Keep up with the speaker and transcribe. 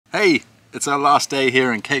Hey, it's our last day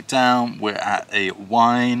here in Cape Town. We're at a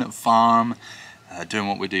wine farm, doing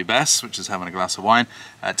what we do best, which is having a glass of wine.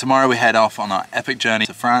 Tomorrow we head off on our epic journey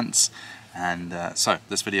to France, and so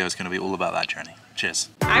this video is going to be all about that journey. Cheers.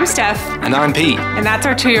 I'm Steph. And I'm Pete. And that's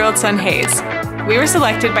our 2-year-old son Hayes. We were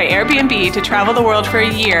selected by Airbnb to travel the world for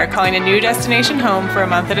a year, calling a new destination home for a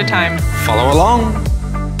month at a time. Follow along.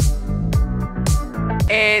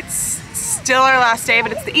 It's still our last day,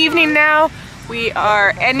 but it's the evening now. We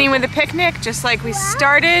are ending with a picnic, just like we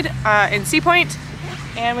started in Sea Point,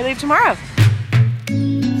 and we leave tomorrow.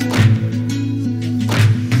 Come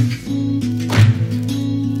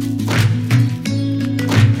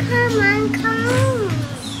on.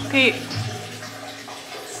 Pete,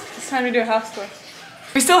 it's time to do a house tour.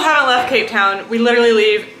 We still haven't left Cape Town. We literally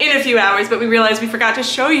leave in a few hours, but we realized we forgot to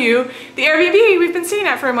show you the Airbnb we've been staying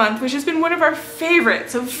at for a month, which has been one of our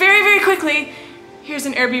favorites. So very, very quickly, here's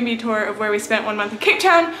an Airbnb tour of where we spent 1 month in Cape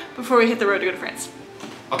Town before we hit the road to go to France.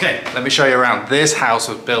 Okay, let me show you around. This house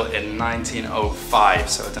was built in 1905,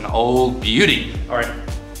 so it's an old beauty. All right,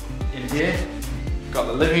 in here, got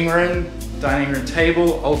the living room, dining room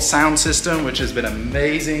table, old sound system, which has been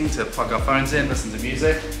amazing to plug our phones in, listen to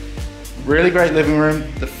music. Really great living room.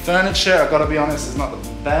 The furniture, I've got to be honest, is not the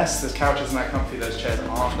best. Those couches aren't that comfy, those chairs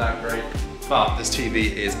aren't that great, but this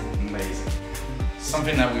TV is amazing.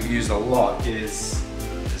 Something that we've used a lot is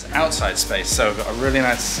this outside space. So we've got a really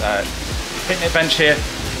nice picnic bench here.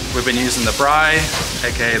 We've been using the braai,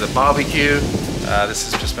 aka the barbecue.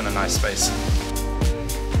 This has just been a nice space.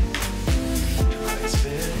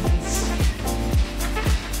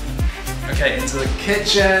 Okay, into the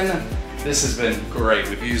kitchen. This has been great.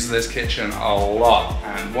 We've used this kitchen a lot.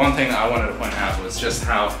 And one thing that I wanted to point out was just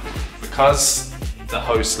how, because the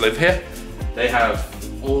hosts live here, they have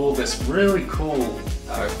all this really cool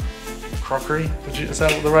crockery. Is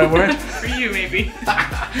that the right word? For you, maybe.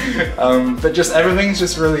 But just everything's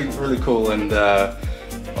just really, really cool. And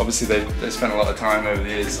obviously they spent a lot of time over the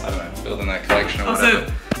years, I don't know, building that collection or whatever.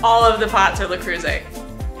 Also, all of the pots are Le Creuset.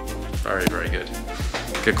 Very, very good.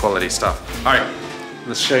 Good quality stuff. All right.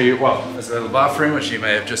 Let's show you, well, there's a little bathroom, which you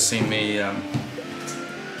may have just seen me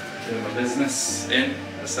doing my business in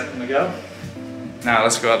a second ago. Now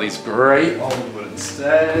let's go up these great old wooden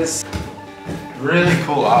stairs. Really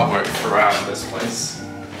cool artwork throughout this place.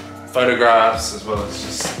 Photographs as well as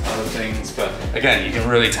just other things, but again, you can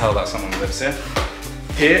really tell that someone lives here.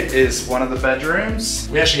 Here is one of the bedrooms.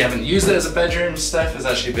 We actually haven't used it as a bedroom. Steph has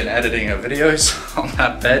actually been editing her videos on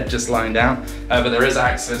that bed, just lying down, but there is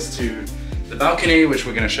access to the balcony, which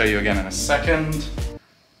we're going to show you again in a second.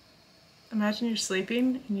 Imagine you're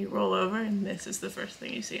sleeping and you roll over and this is the first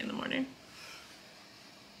thing you see in the morning.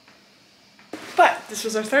 But this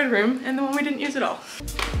was our third room and the one we didn't use at all.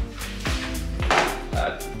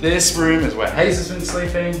 This room is where Hayes has been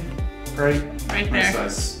sleeping. Great. Right there.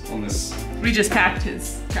 Nice on this. We just packed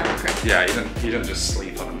his travel crib. Yeah, you don't just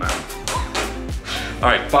sleep on a mat. All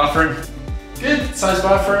right, bathroom. Good size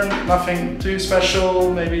bathroom, nothing too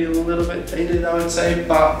special, maybe a little bit dated I would say,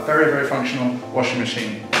 but very, very functional. Washing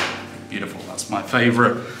machine, beautiful, that's my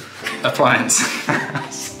favorite appliance.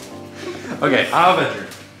 Okay, our bedroom.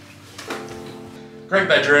 Great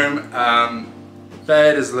bedroom.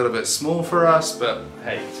 Bed is a little bit small for us, but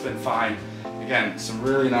hey, it's been fine. Again, some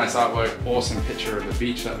really nice artwork, awesome picture of the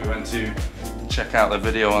beach that we went to. Check out the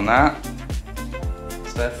video on that.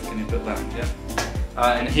 Steph, can you put that? Yeah.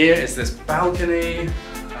 And here is this balcony,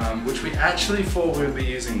 which we actually thought we would be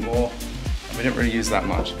using more, and we didn't really use that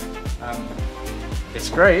much. It's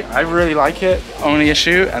great, I really like it. Only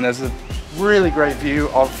issue, and there's a really great view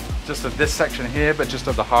of just of this section here, but just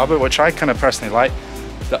of the harbor, which I kind of personally like.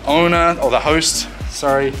 The owner, or the host,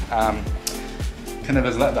 sorry, kind of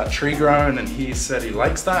has let that tree grow, and he said he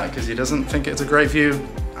likes that because he doesn't think it's a great view.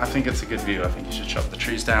 I think it's a good view. I think you should chop the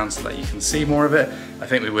trees down so that you can see more of it. I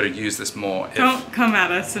think we would have used this more if Don't come at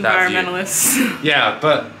us, environmentalists. Yeah,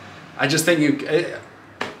 but I just think a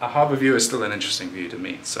harbor view is still an interesting view to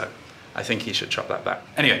me, so I think he should chop that back.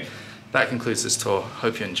 Anyway, that concludes this tour.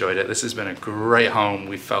 Hope you enjoyed it. This has been a great home.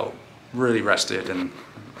 We felt really rested and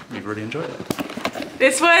we really enjoyed it.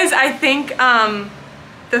 This was, I think,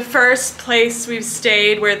 the first place we've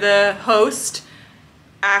stayed where the host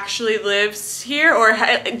actually lives here, or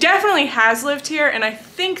definitely has lived here, and I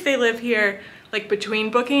think they live here like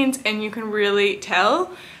between bookings, and you can really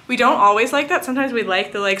tell. We don't always like that. Sometimes we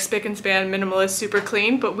like the spick and span, minimalist, super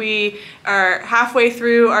clean, but we are halfway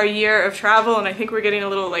through our year of travel and I think we're getting a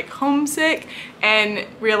little homesick, and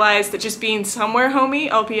realized that just being somewhere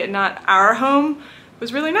homey, albeit not our home,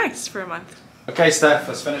 was really nice for a month. Okay, Steph,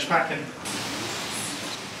 let's finish packing.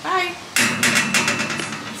 Bye.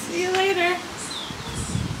 See you later.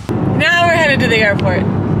 excited to the airport.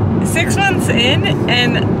 6 months in,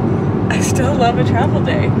 and I still love a travel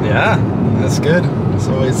day. Yeah, that's good. It's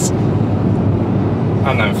always,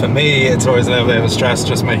 I don't know, for me it's always a little bit of a stress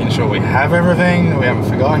just making sure we have everything, we haven't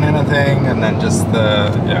forgotten anything, and then just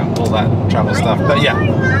the, all that travel stuff. But yeah,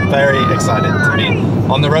 very excited to be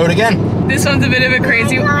on the road again. This one's a bit of a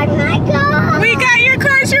crazy one. We got your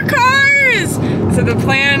cars! So the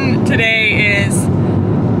plan today is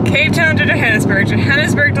Cape Town to Johannesburg,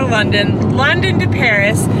 Johannesburg to London, London to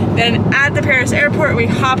Paris, then at the Paris airport we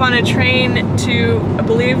hop on a train to, I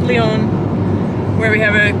believe, Lyon, where we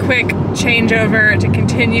have a quick changeover to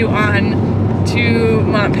continue on to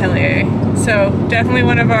Montpellier. So definitely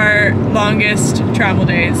one of our longest travel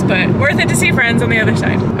days, but worth it to see friends on the other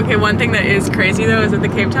side. Okay, one thing that is crazy though is that the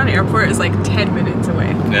Cape Town airport is like 10 minutes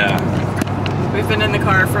away. Yeah. We've been in the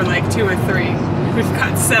car for like 2 or 3. We've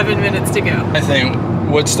got 7 minutes to go. I think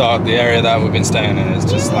Woodstock, the area that we've been staying in, is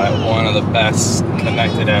just like one of the best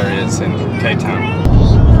connected areas in Cape Town.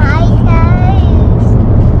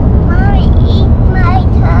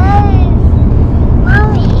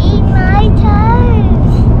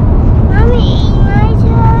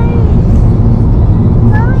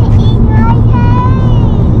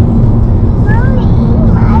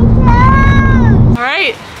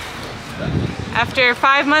 After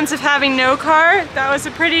 5 months of having no car, that was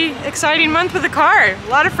a pretty exciting month with a car. A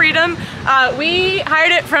lot of freedom. We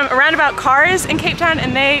hired it from Roundabout Cars in Cape Town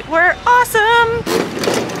and they were awesome.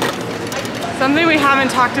 Something we haven't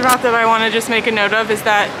talked about that I want to just make a note of is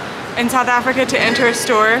that in South Africa, to enter a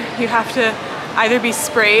store, you have to either be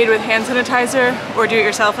sprayed with hand sanitizer or do it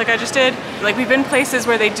yourself like I just did. Like, we've been places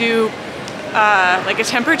where they do like a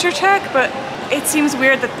temperature check, but it seems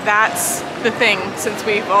weird that that's the thing since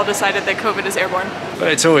we've all decided that COVID is airborne.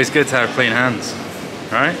 But it's always good to have clean hands,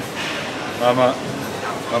 right? Am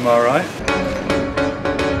I right?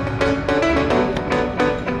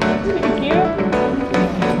 Thank you.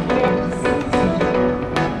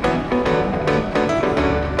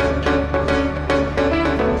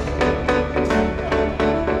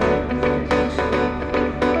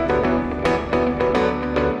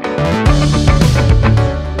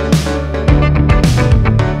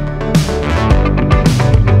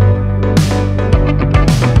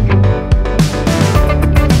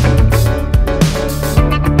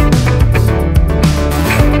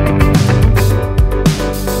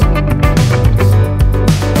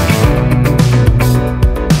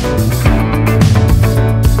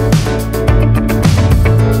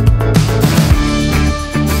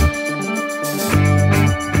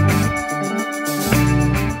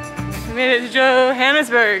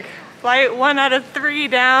 Johannesburg. Flight 1 out of 3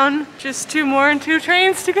 down. Just 2 more and 2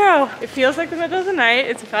 trains to go. It feels like the middle of the night.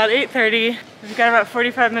 It's about 8:30. We've got about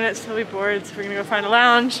 45 minutes till we board, so we're gonna go find a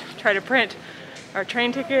lounge, try to print our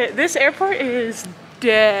train ticket. This airport is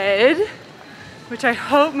dead, which I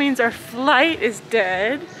hope means our flight is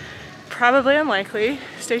dead. Probably unlikely.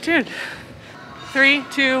 Stay tuned. 3,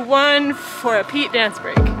 2, 1 for a Pete dance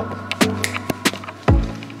break.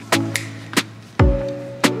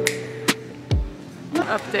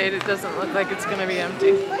 Update, it doesn't look like it's gonna be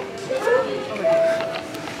empty.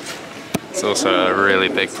 It's also a really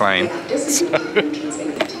big plane.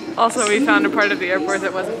 Also, we found a part of the airport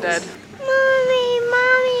that wasn't dead. Mommy,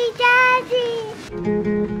 Daddy.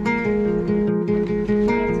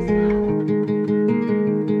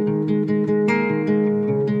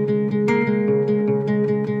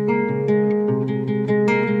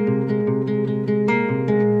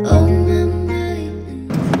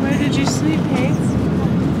 Where did you sleep, Hayes?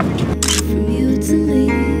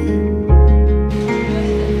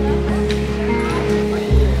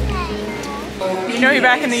 You know you're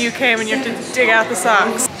back in the UK when you have to dig out the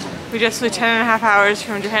socks. We just flew 10.5 hours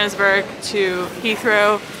from Johannesburg to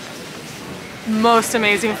Heathrow. Most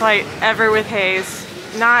amazing flight ever with Hayes.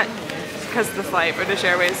 Not because of the flight, British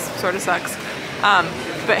Airways sort of sucks.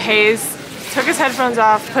 But Hayes took his headphones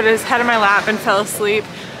off, put his head in my lap and fell asleep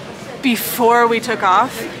before we took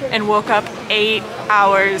off and woke up 8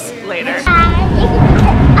 hours later.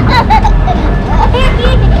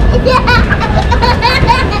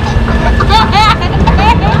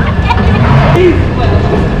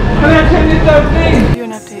 I'll do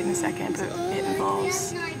an update in a second, but it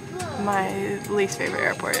involves my least favorite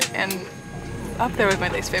airport and up there with my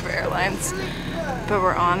least favorite airlines. But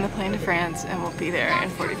we're on the plane to France and we'll be there in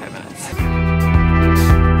 45 minutes.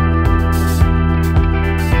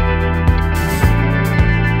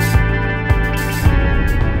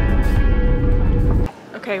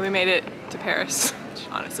 Okay, we made it to Paris, which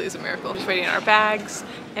honestly is a miracle. Just waiting on our bags,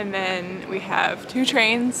 and then we have 2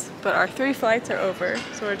 trains, but our 3 flights are over,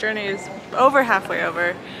 so our journey is over halfway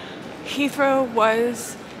over. Heathrow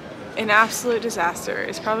was an absolute disaster.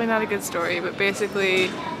 It's probably not a good story, but basically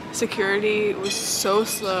security was so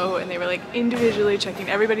slow and they were like individually checking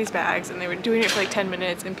everybody's bags and they were doing it for like 10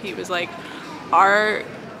 minutes and Pete was like, our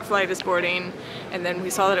flight is boarding, and then we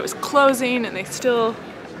saw that it was closing and they still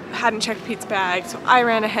hadn't checked Pete's bag, so I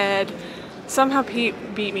ran ahead. Somehow Pete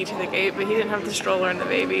beat me to the gate, but he didn't have the stroller and the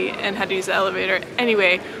baby and had to use the elevator.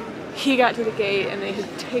 Anyway, he got to the gate and they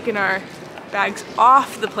had taken our bags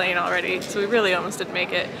off the plane already, so we really almost didn't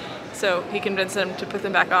make it. So he convinced them to put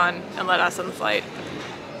them back on and let us on the flight.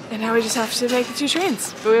 And now we just have to make the 2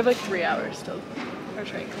 trains. But we have like 3 hours till our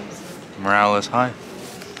train comes. Morale is high.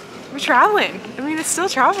 We're traveling. I mean, it's still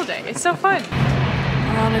travel day. It's so fun.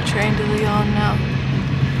 We're on a train to Lyon now.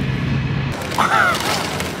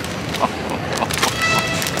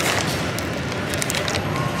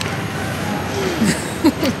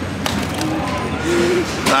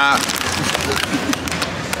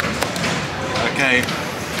 Okay.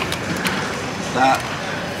 That.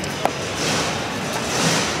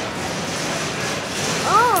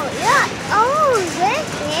 Oh, yeah. Oh,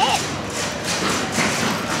 that's it.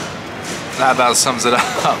 That about sums it up.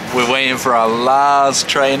 We're waiting for our last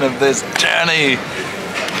train of this journey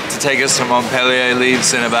to take us to Montpellier.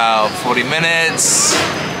 Leaves in about 40 minutes.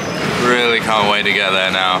 Really can't wait to get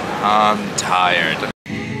there now. I'm tired.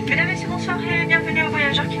 Mesdames, Messieurs, bonsoir et bienvenue aux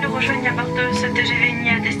voyageurs qui nous rejoignent à bord de ce TGV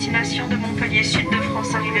Nice à destination de Montpellier, sud de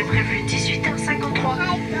France, arrivée prévue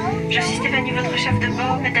 18h53. Je suis Stéphanie, votre chef de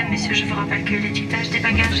bord. Mesdames, Messieurs, je vous rappelle que l'étiquetage des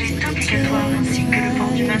bagages est obligatoire ainsi que le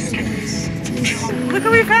port du masque. Look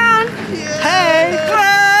what we found! Hey!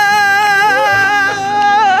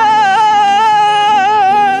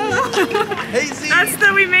 Hazy! That's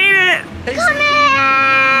that we made it! Come in!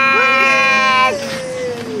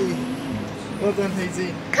 Well done,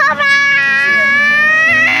 Hazy. Come on!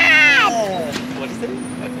 What is it?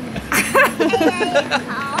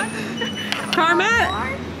 Carmat?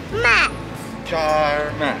 Matt.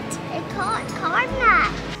 Carmat. It's called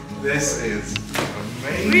Carmat. This is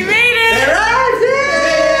amazing. We made it!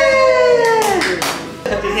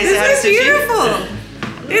 This is beautiful!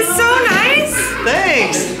 It's so nice!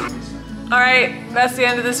 Thanks! Alright, that's the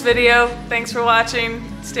end of this video. Thanks for watching.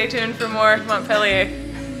 Stay tuned for more Montpellier.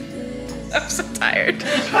 I'm so tired.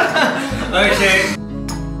 Okay.